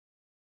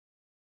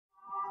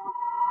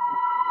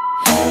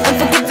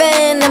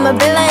Unforgiven, I'm a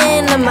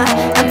villain,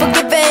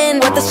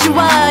 unforgiven 私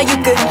は行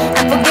く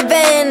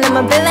Unforgiven, I'm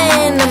a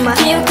villain,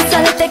 記憶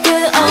されてく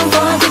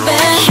Unforgiven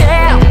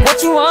Yeah,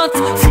 what you want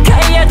深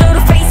い宿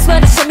るフェイス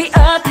まで show me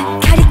up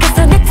借り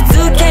重ね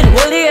続ける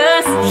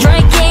Warriors You're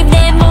a game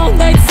name all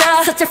night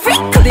Such a freak,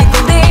 고리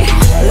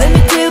Let me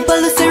do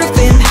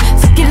SSERAFIM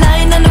好き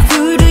嫌いなの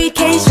古い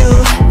形状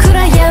暗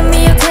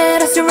闇を照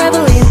らす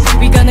Reveling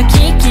We gonna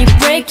keep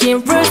breaking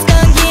rules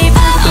Gonna give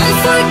up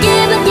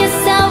Unforgiven, yes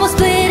I was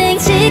bleeding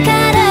力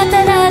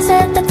照らせ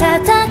た戦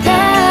い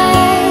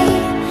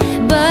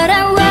But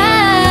I'm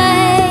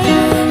right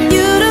許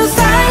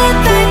され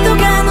た人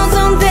が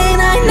望んでい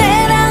ない狙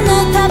うの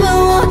多分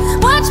を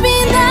Watch me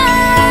now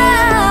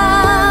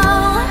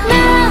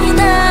Now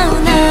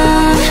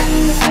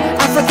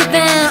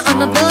Unforgiven,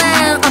 I'm a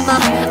villain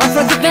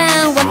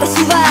Unforgiven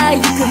私は行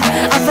く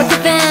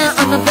Unforgiven,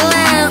 I'm a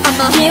villain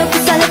記憶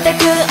されて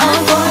く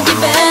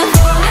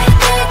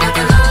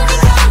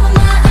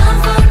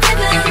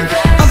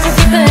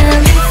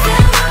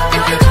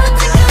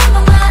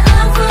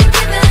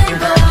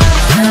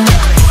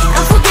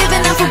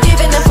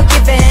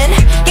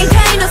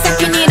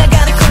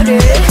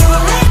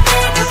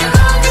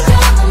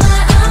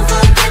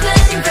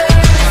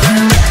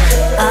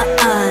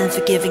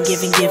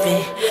Unforgiven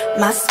Giving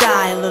My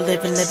style of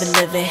living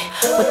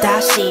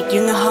私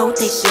you know how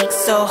they shake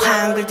So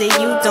hungry that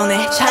you don't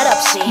Shut up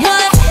shit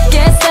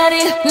Get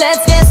started,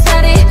 let's get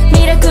started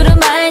ミラクル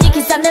前に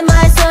刻んで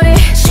my story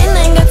信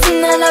念がつ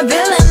なら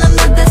villain I'm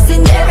not the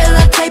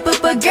Cinderella type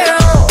of a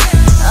girl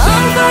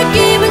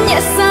Unforgiven,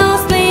 yes I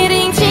was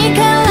bleeding 力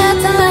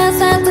照ら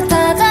さた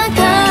戦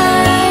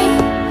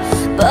い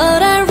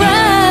But I'm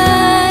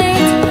right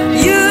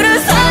許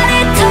さ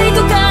れたい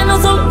とか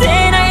望んで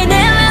ない狙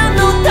う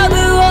のタブ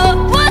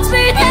を Watch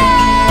me now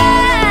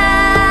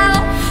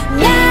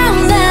Now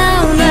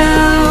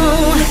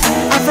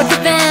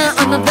Unforgiven,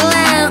 I'm a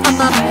villain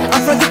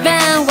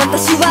Unforgiven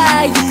私は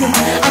行く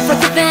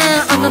Unforgiven,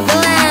 I'm a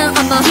villain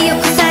記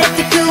憶され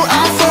てく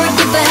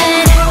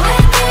Unforgiven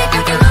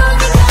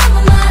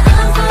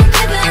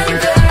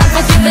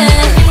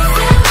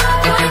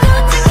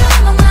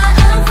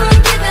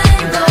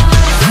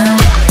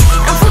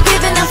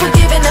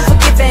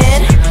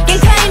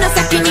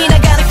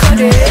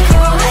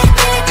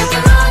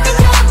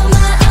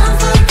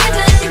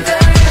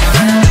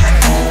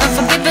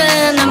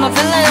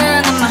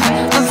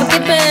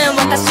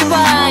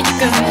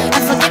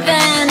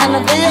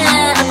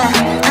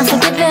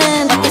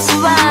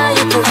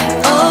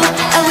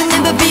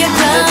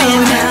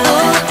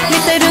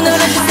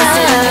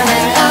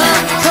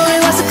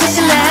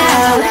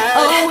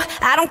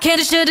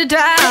Can't should have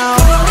died